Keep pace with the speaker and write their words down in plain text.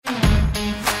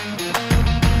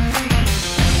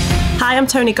Hi, I'm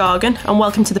Tony Gargan, and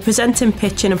welcome to the Presenting,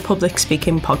 Pitching and Public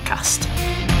Speaking podcast.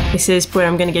 This is where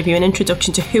I'm going to give you an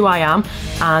introduction to who I am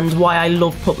and why I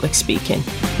love public speaking,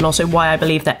 and also why I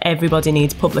believe that everybody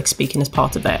needs public speaking as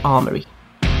part of their armoury.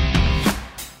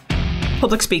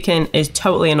 Public speaking is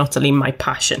totally and utterly my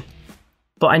passion,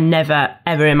 but I never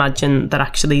ever imagined that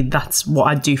actually that's what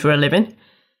I'd do for a living.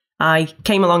 I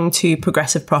came along to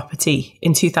Progressive Property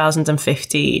in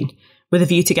 2015 with a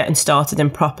view to getting started in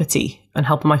property and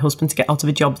helping my husband to get out of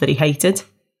a job that he hated.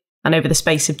 And over the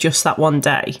space of just that one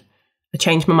day, I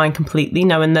changed my mind completely,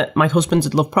 knowing that my husband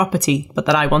had loved property, but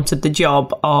that I wanted the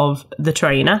job of the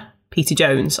trainer, Peter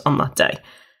Jones, on that day.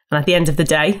 And at the end of the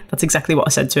day, that's exactly what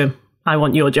I said to him. I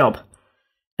want your job.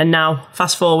 And now,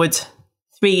 fast forward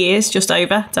 3 years, just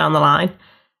over, down the line,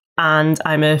 and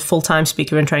I'm a full-time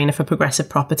speaker and trainer for Progressive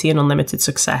Property and Unlimited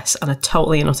Success, and I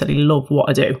totally and utterly love what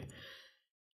I do.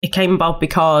 It came about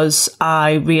because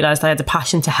I realised I had a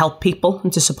passion to help people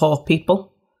and to support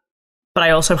people. But I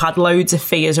also had loads of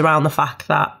fears around the fact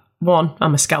that, one,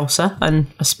 I'm a Scouser and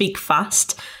I speak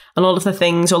fast, and all of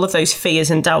those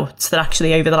fears and doubts that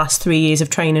actually over the last 3 years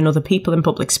of training other people in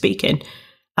public speaking,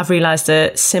 I've realised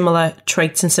are similar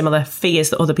traits and similar fears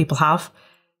that other people have.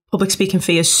 Public speaking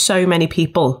fears so many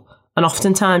people. And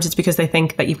oftentimes it's because they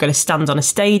think that you've got to stand on a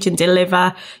stage and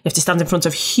deliver. You have to stand in front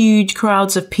of huge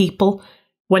crowds of people,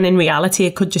 when in reality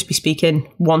it could just be speaking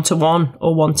one-to-one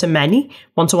or one-to-many,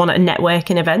 one-to-one at a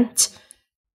networking event.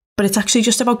 But it's actually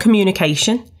just about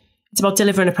communication. It's about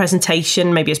delivering a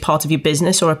presentation, maybe as part of your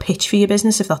business or a pitch for your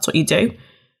business, if that's what you do.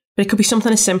 But it could be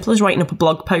something as simple as writing up a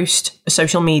blog post, a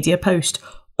social media post,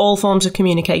 all forms of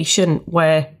communication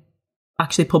where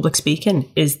actually public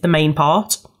speaking is the main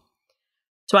part.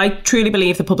 So I truly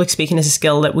believe that public speaking is a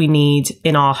skill that we need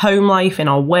in our home life, in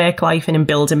our work life, and in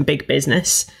building big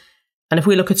business. And if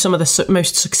we look at some of the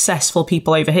most successful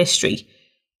people over history,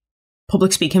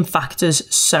 public speaking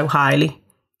factors so highly.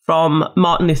 From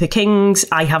Martin Luther King's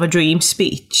I Have a Dream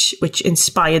speech, which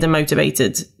inspired and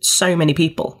motivated so many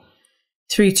people,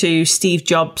 through to Steve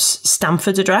Jobs'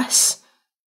 Stanford address,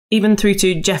 even through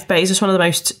to Jeff Bezos, one of the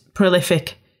most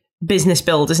prolific business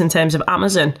builders in terms of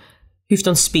Amazon, who've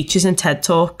done speeches and TED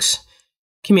Talks.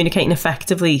 Communicating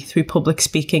effectively through public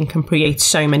speaking can create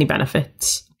so many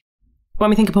benefits. When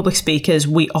we think of public speakers,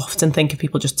 we often think of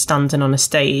people just standing on a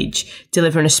stage,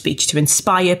 delivering a speech to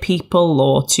inspire people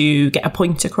or to get a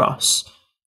point across.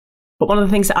 But one of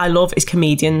the things that I love is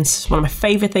comedians. One of my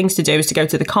favourite things to do is to go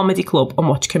to the comedy club and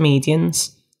watch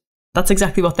comedians. That's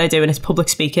exactly what they're doing. It's public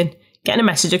speaking, getting a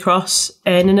message across,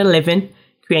 earning a living,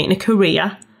 creating a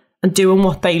career and doing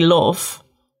what they love.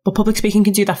 But public speaking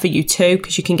can do that for you too,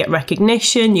 because you can get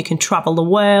recognition, you can travel the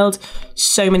world.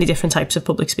 So many different types of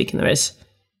public speaking there is.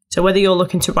 So whether you're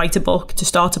looking to write a book, to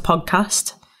start a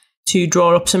podcast, to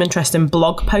draw up some interesting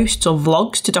blog posts or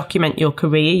vlogs to document your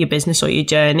career, your business or your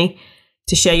journey,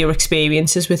 to share your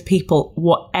experiences with people,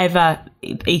 whatever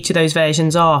each of those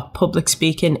versions are, public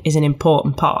speaking is an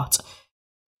important part.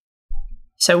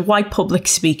 So why public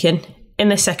speaking? In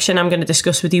this section, I'm going to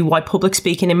discuss with you why public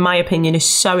speaking, in my opinion, is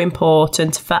so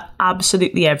important for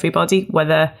absolutely everybody,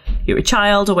 whether you're a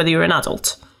child or whether you're an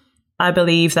adult. I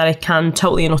believe that it can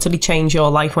totally and utterly change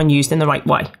your life when used in the right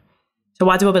way. So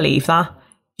why do I believe that?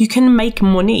 You can make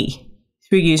money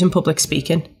through using public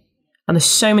speaking. And there's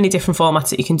so many different formats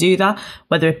that you can do that,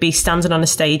 whether it be standing on a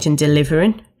stage and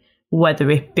delivering,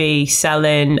 whether it be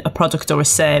selling a product or a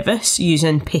service,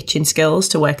 using pitching skills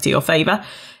to work to your favour.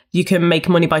 You can make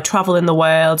money by travelling the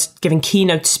world, giving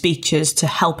keynote speeches to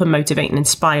help and motivate and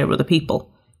inspire other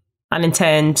people. And in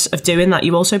terms of doing that,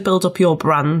 you also build up your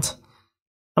brand.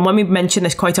 And when we mention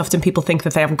this, quite often people think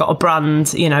that they haven't got a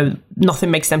brand,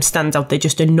 nothing makes them stand out. They're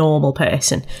just a normal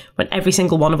person, when every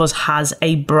single one of us has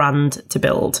a brand to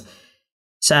build.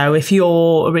 So if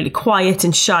you're a really quiet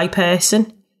and shy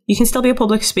person, you can still be a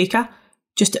public speaker.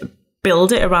 Just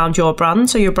build it around your brand.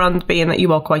 So your brand being that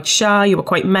you are quite shy, you are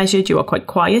quite measured, you are quite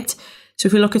quiet. So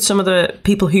if we look at some of the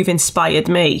people who've inspired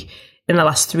me in the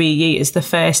last 3 years, the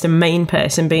first and main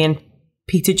person being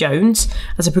Peter Jones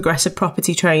as a Progressive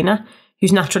Property trainer,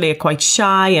 who's naturally a quite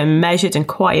shy and measured and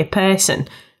quiet person,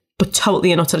 but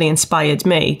totally and utterly inspired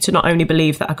me to not only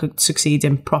believe that I could succeed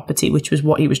in property, which was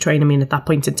what he was training me in at that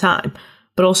point in time,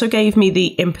 but also gave me the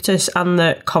impetus and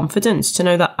the confidence to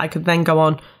know that I could then go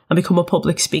on and become a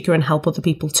public speaker and help other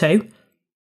people too.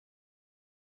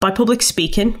 By public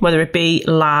speaking, whether it be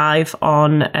live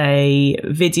on a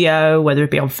video, whether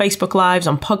it be on Facebook Lives,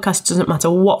 on podcasts, doesn't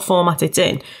matter what format it's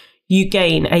in, you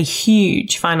gain a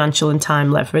huge financial and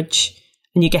time leverage.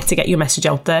 And you get your message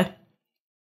out there.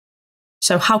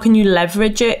 So how can you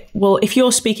leverage it? Well, if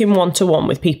you're speaking one-to-one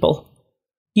with people,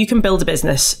 you can build a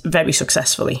business very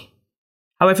successfully.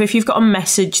 However, if you've got a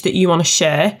message that you want to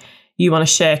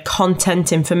share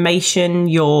content, information,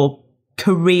 your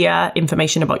career,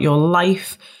 information about your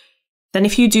life, then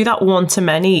if you do that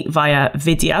one-to-many via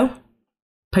video,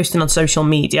 posting on social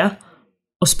media,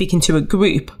 or speaking to a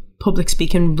group, public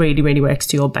speaking really, really works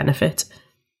to your benefit.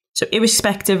 So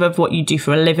irrespective of what you do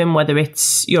for a living, whether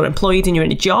it's you're employed and you're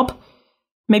in a job,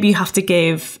 maybe you have to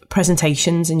give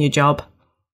presentations in your job.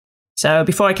 So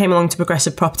before I came along to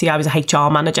Progressive Property, I was a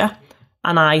HR manager,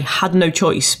 and I had no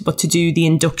choice but to do the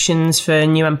inductions for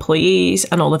new employees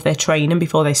and all of their training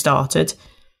before they started.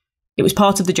 It was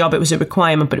part of the job, it was a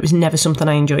requirement, but it was never something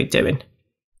I enjoyed doing.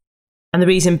 And the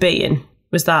reason being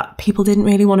was that people didn't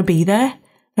really want to be there.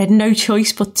 They had no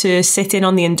choice but to sit in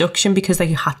on the induction because they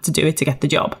had to do it to get the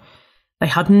job. They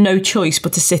had no choice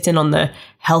but to sit in on the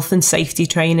health and safety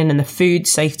training and the food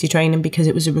safety training because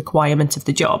it was a requirement of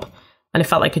the job. And it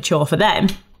felt like a chore for them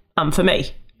and for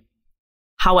me.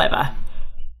 However,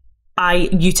 I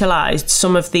utilised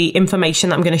some of the information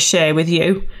that I'm going to share with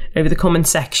you over the coming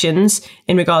sections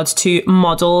in regards to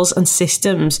models and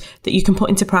systems that you can put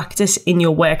into practice in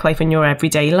your work life and your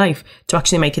everyday life to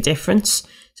actually make a difference.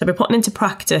 So by putting into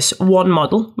practice one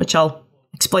model, which I'll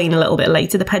explain a little bit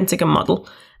later, the Pentagon model,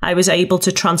 I was able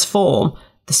to transform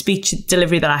the speech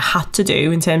delivery that I had to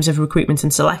do in terms of recruitment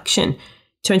and selection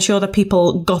to ensure that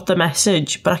people got the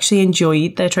message but actually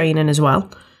enjoyed their training as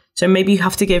well. So maybe you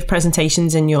have to give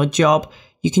presentations in your job.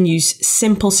 You can use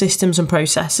simple systems and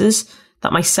processes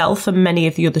that myself and many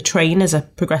of the other trainers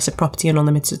at Progressive Property and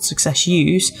Unlimited Success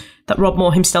use, that Rob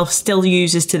Moore himself still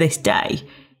uses to this day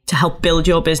to help build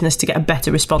your business to get a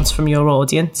better response from your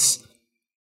audience.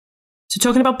 So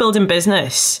talking about building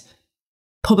business,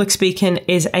 public speaking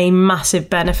is a massive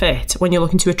benefit when you're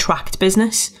looking to attract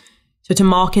business. So to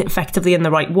market effectively in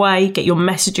the right way, get your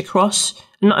message across,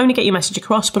 and not only get your message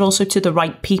across, but also to the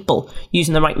right people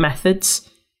using the right methods,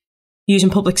 using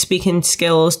public speaking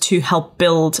skills to help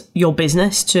build your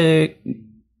business, to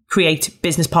create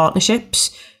business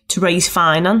partnerships, to raise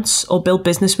finance or build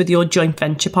business with your joint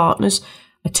venture partners.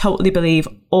 I totally believe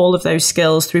all of those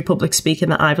skills through public speaking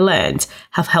that I've learned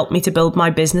have helped me to build my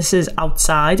businesses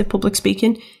outside of public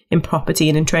speaking, in property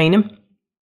and in training.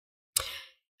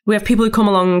 We have people who come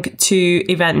along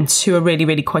to events who are really,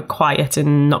 really quite quiet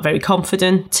and not very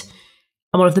confident.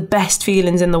 And one of the best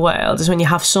feelings in the world is when you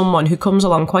have someone who comes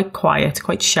along quite quiet,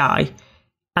 quite shy,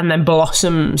 and then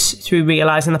blossoms through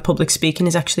realising that public speaking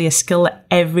is actually a skill that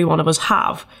every one of us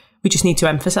have. We just need to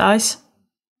emphasise.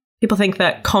 People think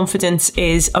that confidence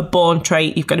is a born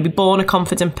trait. You've got to be born a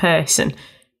confident person,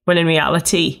 when in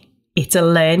reality, it's a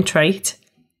learned trait.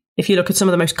 If you look at some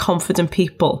of the most confident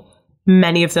people,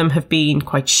 many of them have been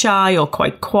quite shy or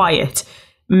quite quiet.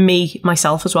 Me,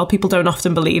 myself as well. People don't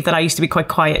often believe that I used to be quite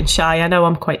quiet and shy. I know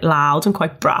I'm quite loud and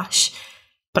quite brash,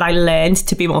 but I learned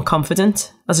to be more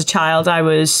confident. As a child,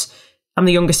 I'm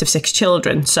the youngest of 6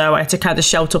 children, so I had to kind of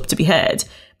shout up to be heard.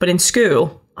 But in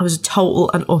school, I was a total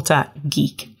and utter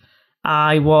geek.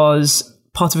 I was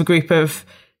part of a group of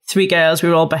 3 girls. We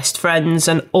were all best friends,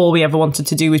 and all we ever wanted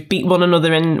to do was beat one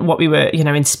another in what we were,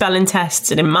 in spelling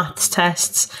tests and in maths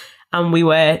tests. And we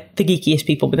were the geekiest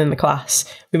people within the class.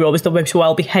 We were always the most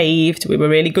well-behaved. We were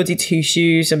really goody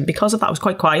two-shoes. And because of that, I was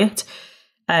quite quiet.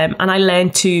 And I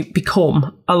learned to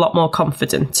become a lot more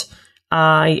confident.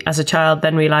 I, as a child,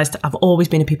 then realised I've always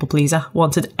been a people pleaser.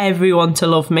 Wanted everyone to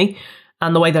love me.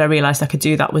 And the way that I realised I could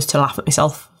do that was to laugh at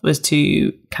myself, was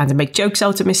to kind of make jokes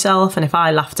out of myself. And if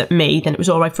I laughed at me, then it was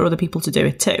all right for other people to do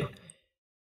it too.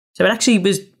 So it actually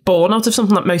was born out of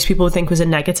something that most people would think was a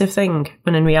negative thing,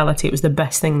 when in reality it was the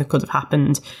best thing that could have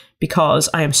happened, because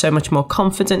I am so much more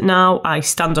confident now. I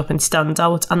stand up and stand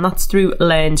out, and that's through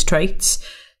learned traits.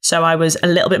 So I was a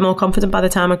little bit more confident by the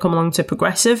time I come along to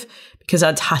Progressive, because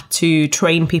I'd had to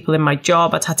train people in my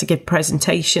job, I'd had to give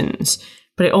presentations,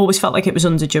 but it always felt like it was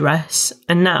under duress.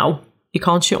 And now you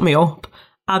can't shut me up.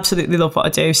 Absolutely love what I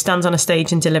do, stand on a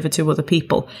stage and deliver to other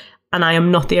people. And I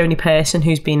am not the only person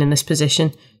who's been in this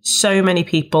position. So many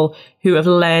people who have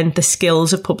learned the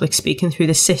skills of public speaking through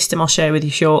the system I'll share with you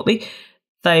shortly.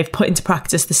 They've put into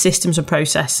practice the systems and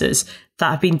processes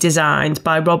that have been designed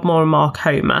by Rob Moore and Mark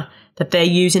Homer, that they're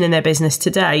using in their business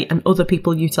today, and other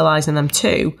people utilising them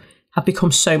too, have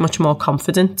become so much more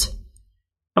confident.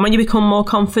 And when you become more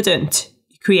confident,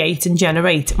 you create and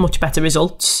generate much better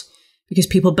results, because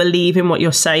people believe in what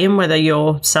you're saying, whether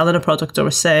you're selling a product or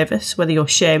a service, whether you're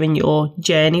sharing your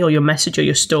journey or your message or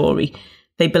your story.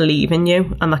 They believe in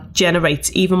you, and that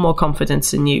generates even more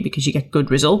confidence in you because you get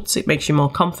good results. It makes you more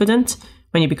confident.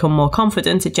 When you become more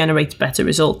confident, it generates better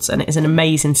results, and it is an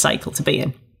amazing cycle to be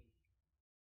in.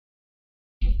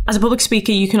 As a public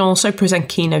speaker, you can also present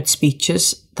keynote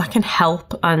speeches that can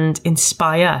help and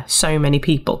inspire so many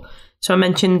people. So I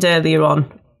mentioned earlier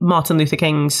on Martin Luther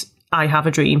King's I Have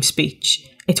a Dream speech.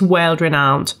 It's world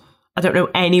renowned. I don't know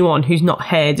anyone who's not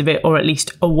heard of it or at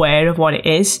least aware of what it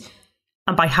is.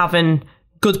 And by having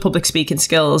good public speaking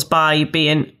skills, by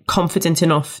being confident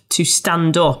enough to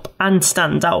stand up and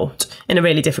stand out in a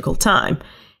really difficult time,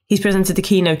 he's presented a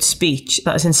keynote speech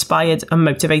that has inspired and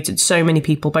motivated so many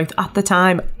people, both at the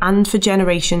time and for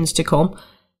generations to come.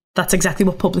 That's exactly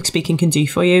what public speaking can do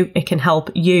for you. It can help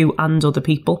you and other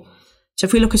people. So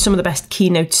if we look at some of the best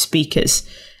keynote speakers,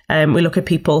 we look at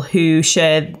people who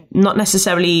share not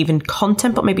necessarily even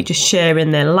content, but maybe just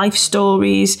sharing their life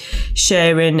stories,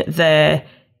 sharing their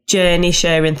journey,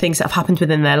 sharing things that have happened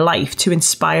within their life to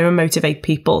inspire and motivate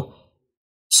people.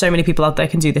 So many people out there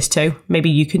can do this too. Maybe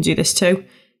you can do this too.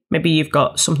 Maybe you've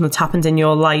got something that's happened in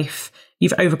your life.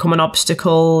 You've overcome an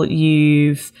obstacle.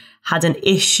 You've had an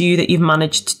issue that you've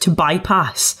managed to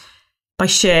bypass. By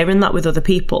sharing that with other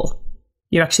people,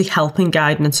 you're actually helping,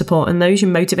 guiding and supporting those. You're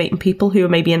motivating people who are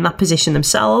maybe in that position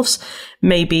themselves.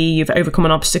 Maybe you've overcome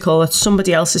an obstacle that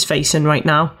somebody else is facing right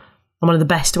now. And one of the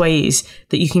best ways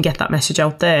that you can get that message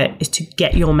out there is to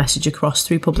get your message across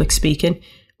through public speaking,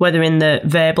 whether in the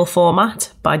verbal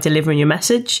format by delivering your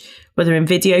message, whether in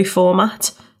video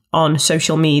format on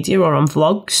social media or on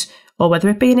vlogs, or whether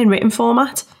it be in written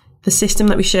format. The system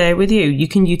that we share with you, you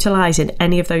can utilise in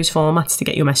any of those formats to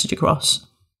get your message across.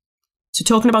 So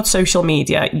talking about social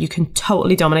media, you can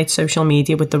totally dominate social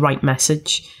media with the right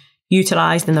message,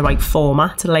 utilised in the right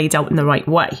format, laid out in the right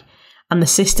way. And the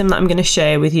system that I'm going to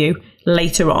share with you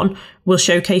later on will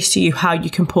showcase to you how you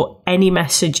can put any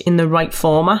message in the right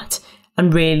format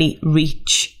and really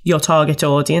reach your target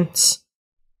audience.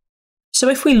 So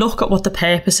if we look at what the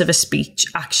purpose of a speech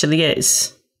actually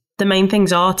is, the main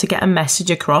things are to get a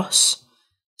message across.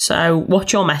 So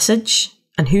what's your message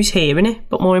and who's hearing it?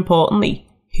 But more importantly,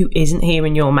 who isn't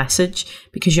hearing your message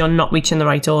because you're not reaching the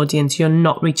right audience, you're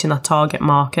not reaching that target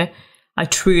market. I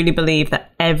truly believe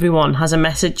that everyone has a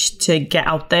message to get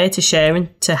out there, to share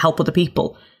and to help other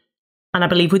people. And I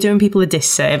believe we're doing people a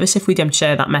disservice if we don't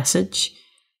share that message.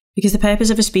 Because the purpose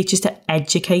of a speech is to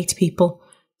educate people,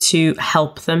 to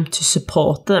help them, to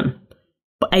support them.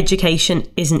 But education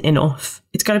isn't enough.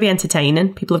 It's got to be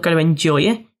entertaining. People have got to enjoy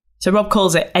it. So Rob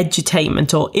calls it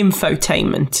edutainment or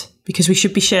infotainment, because we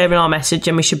should be sharing our message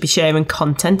and we should be sharing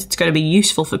content. It's got to be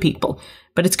useful for people,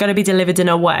 but it's got to be delivered in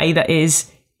a way that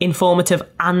is informative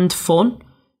and fun,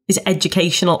 is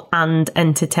educational and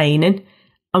entertaining.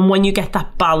 And when you get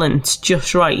that balance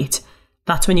just right,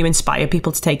 that's when you inspire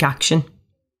people to take action.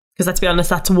 Because let's be honest,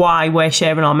 that's why we're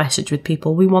sharing our message with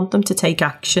people. We want them to take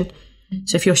action.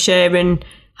 So if you're sharing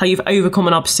how you've overcome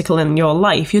an obstacle in your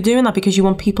life, you're doing that because you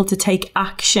want people to take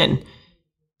action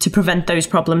to prevent those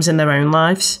problems in their own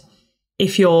lives.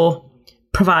 If you're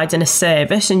providing a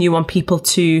service and you want people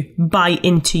to buy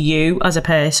into you as a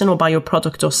person or buy your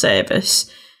product or service,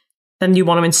 then you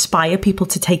want to inspire people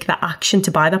to take that action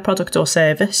to buy that product or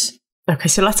service. Okay,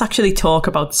 so let's actually talk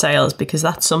about sales, because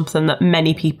that's something that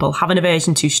many people have an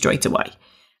aversion to straight away.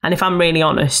 And if I'm really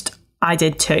honest, I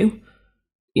did too.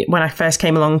 When I first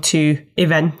came along to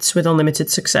events with Unlimited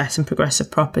Success and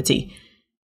Progressive Property,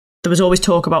 there was always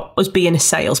talk about us being a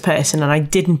salesperson, and I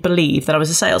didn't believe that I was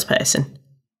a salesperson.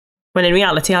 When in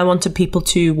reality, I wanted people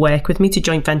to work with me, to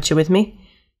joint venture with me,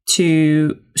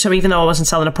 so even though I wasn't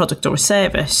selling a product or a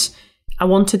service, I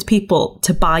wanted people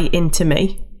to buy into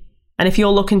me. And if you're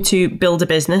looking to build a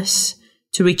business,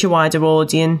 to reach a wider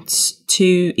audience,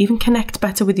 to even connect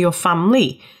better with your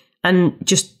family and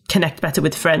just connect better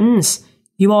with friends,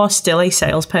 you are still a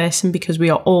salesperson, because we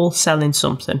are all selling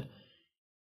something.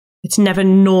 It's never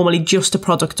normally just a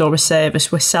product or a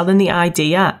service. We're selling the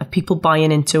idea of people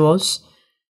buying into us,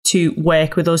 to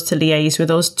work with us, to liaise with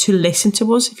us, to listen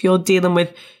to us. If you're dealing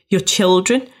with your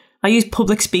children, I use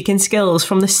public speaking skills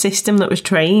from the system that was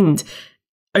trained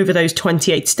over those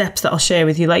 28 steps that I'll share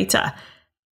with you later.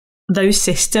 Those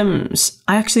systems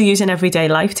I actually use in everyday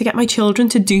life to get my children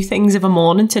to do things of a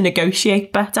morning, to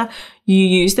negotiate better. You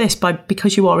use this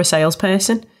because you are a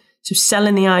salesperson. So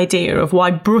selling the idea of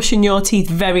why brushing your teeth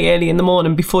very early in the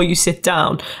morning before you sit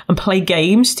down and play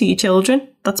games to your children,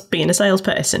 that's being a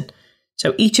salesperson.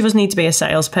 So each of us need to be a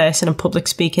salesperson, and public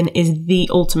speaking is the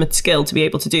ultimate skill to be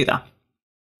able to do that.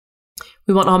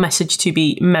 We want our message to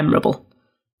be memorable.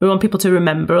 We want people to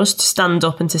remember us, to stand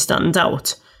up and to stand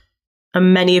out.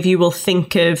 And many of you will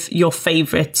think of your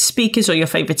favourite speakers or your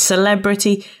favourite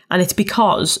celebrity, and it's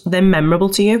because they're memorable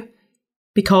to you,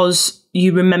 because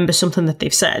you remember something that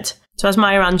they've said. So as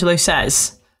Maya Angelou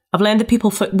says, I've learned that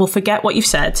people will forget what you've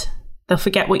said, they'll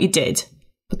forget what you did,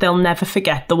 but they'll never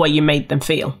forget the way you made them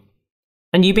feel.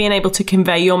 And you being able to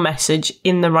convey your message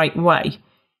in the right way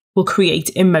will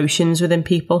create emotions within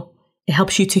people. It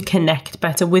helps you to connect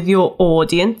better with your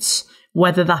audience,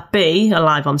 whether that be a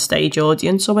live on stage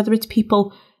audience or whether it's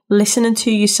people listening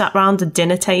to you sat around a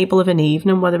dinner table of an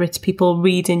evening, whether it's people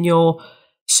reading your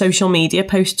social media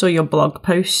posts or your blog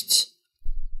posts.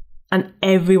 And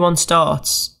everyone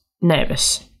starts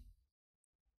nervous.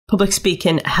 Public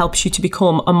speaking helps you to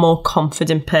become a more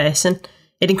confident person.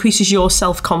 It increases your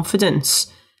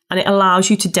self-confidence and it allows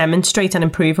you to demonstrate and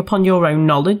improve upon your own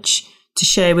knowledge to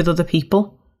share with other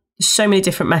people. There's so many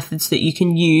different methods that you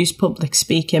can use public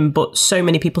speaking, but so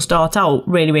many people start out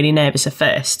really, really nervous at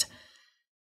first.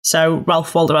 So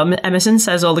Ralph Waldo Emerson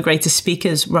says all the greatest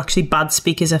speakers were actually bad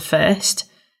speakers at first.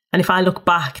 And if I look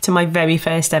back to my very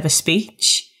first ever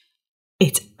speech,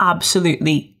 it's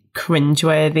absolutely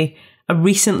cringeworthy.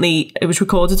 It was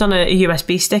recorded on a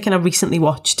USB stick and I recently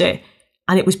watched it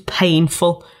and it was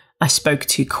painful. I spoke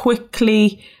too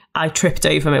quickly. I tripped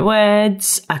over my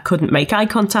words. I couldn't make eye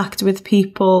contact with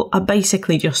people. I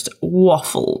basically just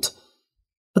waffled.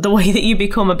 But the way that you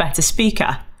become a better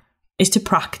speaker is to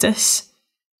practice,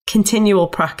 continual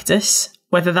practice,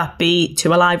 whether that be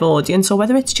to a live audience or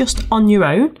whether it's just on your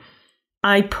own.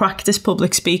 I practice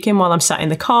public speaking while I'm sat in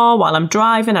the car, while I'm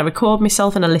driving. I record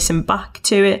myself and I listen back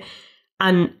to it.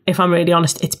 And if I'm really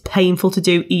honest, it's painful to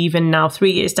do even now,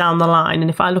 3 years down the line. And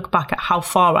if I look back at how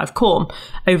far I've come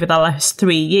over the last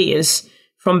 3 years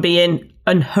from being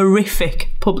an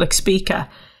horrific public speaker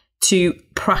to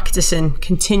practicing,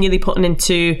 continually putting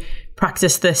into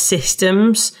practice the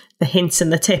systems, the hints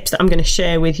and the tips that I'm going to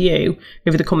share with you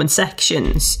over the coming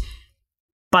sections,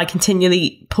 by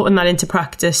continually putting that into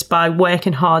practice, by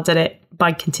working hard at it,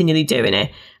 by continually doing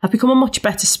it, I've become a much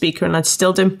better speaker and I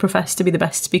still don't profess to be the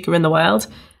best speaker in the world.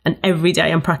 And every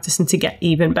day I'm practicing to get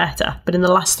even better. But in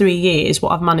the last 3 years,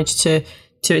 what I've managed to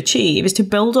achieve is to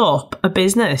build up a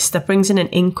business that brings in an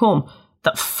income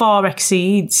that far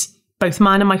exceeds both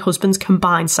mine and my husband's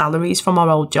combined salaries from our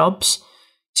old jobs.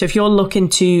 So if you're looking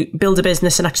to build a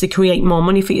business and actually create more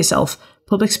money for yourself,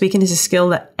 public speaking is a skill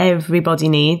that everybody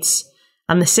needs.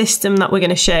 And the system that we're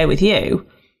going to share with you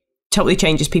totally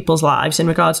changes people's lives in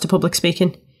regards to public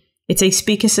speaking. It's a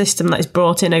speaker system that has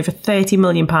brought in over £30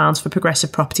 million for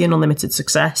Progressive Property and Unlimited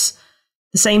Success.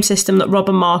 The same system that Rob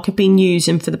and Mark have been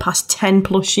using for the past 10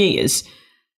 plus years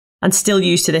and still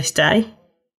use to this day,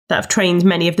 that have trained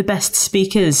many of the best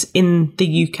speakers in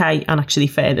the UK and actually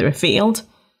further afield.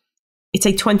 It's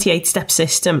a 28-step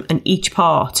system and each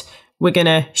part we're going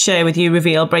to share with you,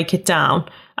 reveal, break it down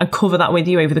and cover that with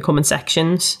you over the coming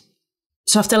sections.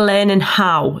 So after learning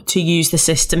how to use the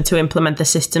system to implement the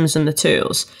systems and the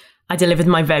tools, I delivered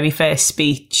my very first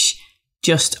speech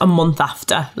just a month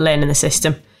after learning the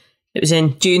system. It was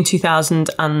in June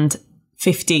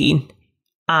 2015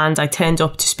 and I turned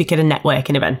up to speak at a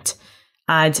networking event.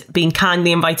 I'd been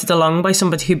kindly invited along by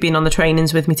somebody who'd been on the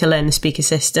trainings with me to learn the speaker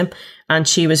system, and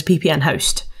she was a PPN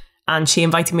host and she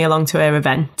invited me along to her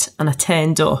event and I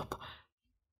turned up.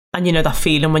 And you know that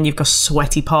feeling when you've got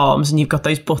sweaty palms and you've got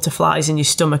those butterflies in your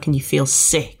stomach and you feel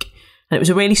sick. And it was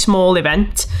a really small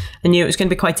event. I knew it was going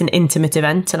to be quite an intimate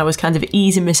event and I was kind of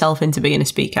easing myself into being a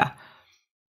speaker.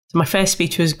 So my first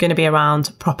speech was going to be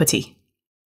around property.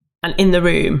 And in the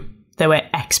room, there were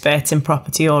experts in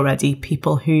property already,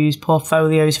 people whose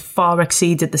portfolios far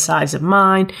exceeded the size of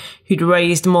mine, who'd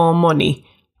raised more money.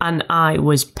 And I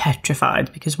was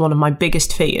petrified because one of my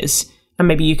biggest fears, and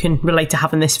maybe you can relate to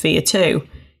having this fear too,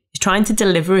 is trying to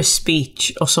deliver a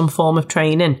speech or some form of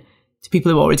training to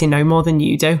people who already know more than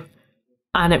you do.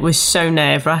 And it was so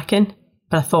nerve-wracking.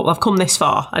 But I thought, well, I've come this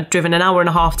far. I'd driven an hour and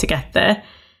a half to get there.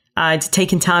 I'd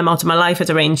taken time out of my life. I'd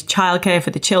arranged childcare for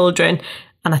the children.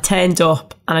 And I turned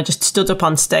up and I just stood up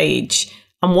on stage.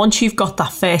 And once you've got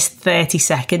that first 30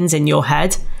 seconds in your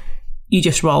head, you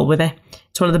just roll with it.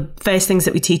 It's one of the first things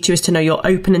that we teach you is to know your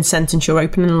opening sentence, your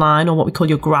opening line, or what we call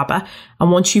your grabber.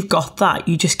 And once you've got that,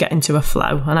 you just get into a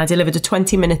flow. And I delivered a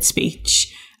 20-minute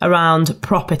speech around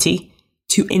property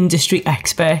to industry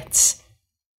experts.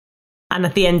 And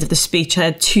at the end of the speech, I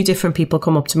had two different people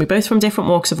come up to me, both from different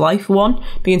walks of life. One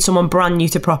being someone brand new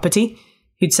to property,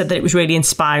 who'd said that it was really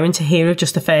inspiring to hear of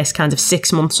just the first kind of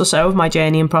 6 months or so of my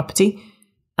journey in property.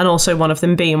 And also one of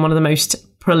them being one of the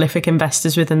most prolific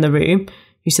investors within the room,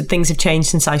 who said things have changed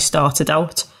since I started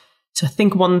out. So I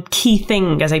think one key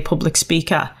thing as a public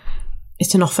speaker is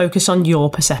to not focus on your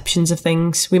perceptions of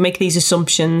things. We make these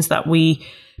assumptions that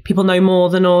people know more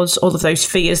than us. All of those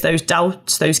fears, those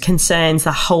doubts, those concerns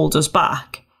that hold us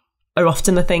back are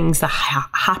often the things that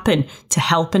happen to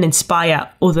help and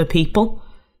inspire other people.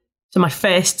 So my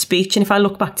first speech, and if I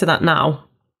look back to that now,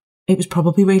 it was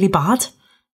probably really bad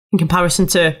in comparison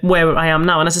to where I am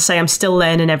now. And as I say, I'm still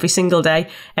learning every single day.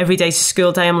 Every day's a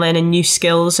school day. I'm learning new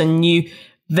skills and new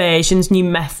versions, new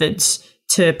methods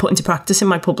to put into practice in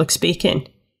my public speaking.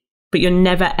 But you're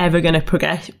never, ever going to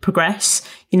progress.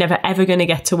 You're never, ever going to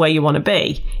get to where you want to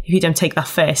be if you don't take that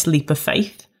first leap of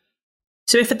faith.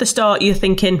 So if at the start you're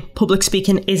thinking public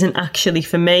speaking isn't actually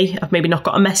for me, I've maybe not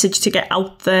got a message to get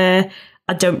out there,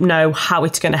 I don't know how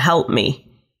it's going to help me,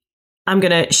 I'm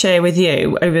going to share with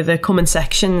you over the coming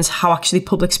sections how actually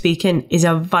public speaking is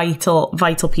a vital,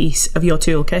 vital piece of your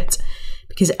toolkit,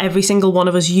 because every single one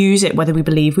of us use it whether we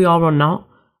believe we are or not.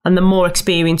 And the more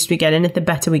experienced we get in it, the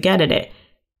better we get at it,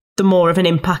 the more of an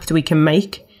impact we can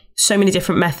make. So many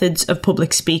different methods of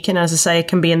public speaking. As I say, it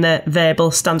can be in the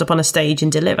verbal stand up on a stage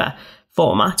and deliver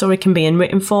format, or it can be in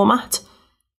written format.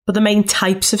 But the main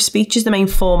types of speeches, the main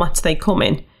formats they come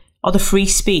in, are the free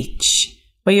speech,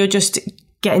 where you're just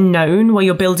getting known, where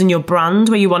you're building your brand,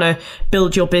 where you want to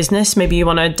build your business. Maybe you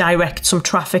want to direct some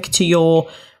traffic to your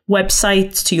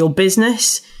website, to your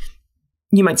business.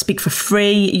 You might speak for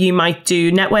free, you might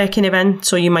do networking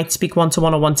events, or you might speak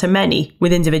one-to-one or one-to-many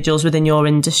with individuals within your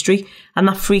industry. And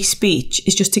that free speech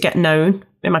is just to get known.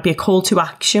 It might be a call to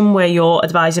action where you're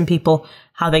advising people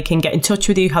how they can get in touch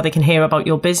with you, how they can hear about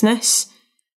your business.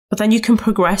 But then you can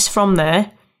progress from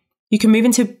there. You can move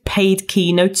into paid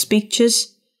keynote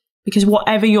speeches, because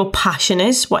whatever your passion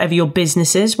is, whatever your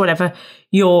business is, whatever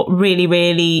you're really,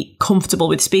 really comfortable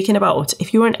with speaking about,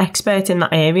 if you're an expert in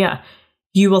that area,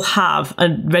 you will have a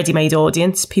ready-made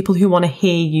audience, people who want to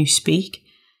hear you speak.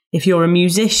 If you're a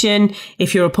musician,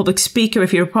 if you're a public speaker,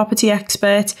 if you're a property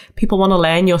expert, people want to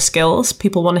learn your skills.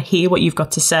 People want to hear what you've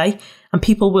got to say, and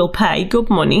people will pay good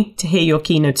money to hear your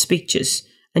keynote speeches,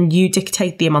 and you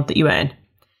dictate the amount that you earn.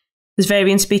 There's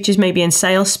varying speeches, maybe in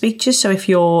sales speeches. So if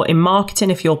you're in marketing,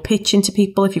 if you're pitching to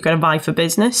people, if you're going to vie for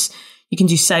business, you can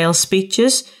do sales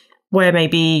speeches where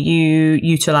maybe you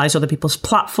utilize other people's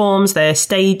platforms, their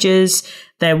stages,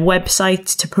 their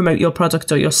websites to promote your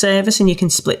product or your service, and you can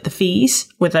split the fees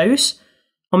with those.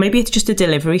 Or maybe it's just a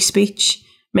delivery speech.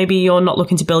 Maybe you're not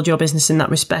looking to build your business in that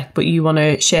respect, but you want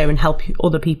to share and help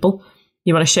other people.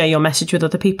 You want to share your message with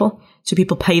other people. So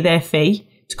people pay their fee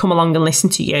to come along and listen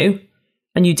to you,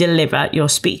 and you deliver your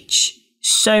speech.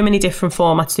 So many different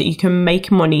formats that you can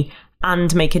make money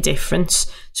and make a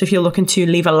difference. So if you're looking to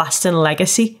leave a lasting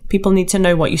legacy, people need to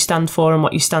know what you stand for and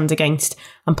what you stand against.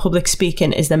 And public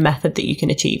speaking is the method that you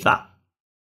can achieve that.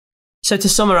 So to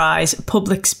summarise,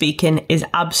 public speaking is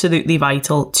absolutely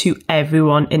vital to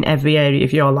everyone in every area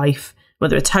of your life,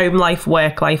 whether it's home life,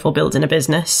 work life, or building a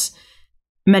business.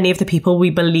 Many of the people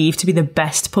we believe to be the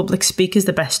best public speakers,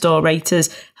 the best orators,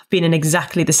 have been in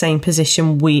exactly the same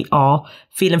position we are,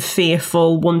 feeling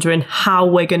fearful, wondering how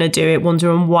we're going to do it,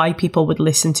 wondering why people would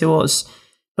listen to us.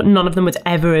 But none of them would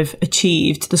ever have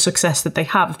achieved the success that they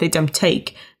have if they don't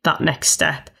take that next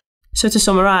step. So to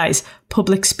summarise,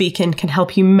 public speaking can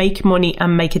help you make money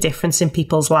and make a difference in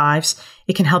people's lives.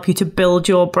 It can help you to build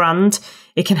your brand.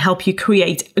 It can help you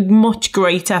create a much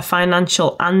greater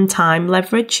financial and time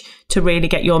leverage to really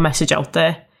get your message out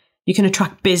there. You can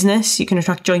attract business, you can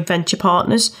attract joint venture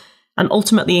partners, and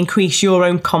ultimately increase your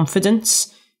own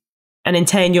confidence and in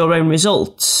turn your own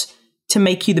results to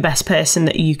make you the best person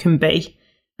that you can be.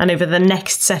 And over the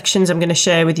next sections, I'm going to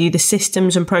share with you the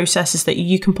systems and processes that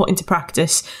you can put into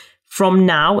practice from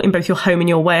now in both your home and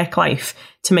your work life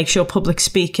to make sure public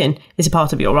speaking is a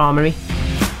part of your armoury.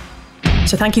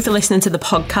 So thank you for listening to the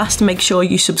podcast. Make sure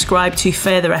you subscribe to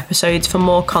further episodes for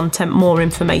more content, more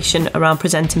information around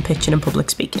presenting, pitching and public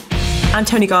speaking. I'm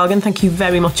Tony Gargan. Thank you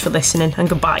very much for listening, and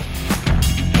goodbye.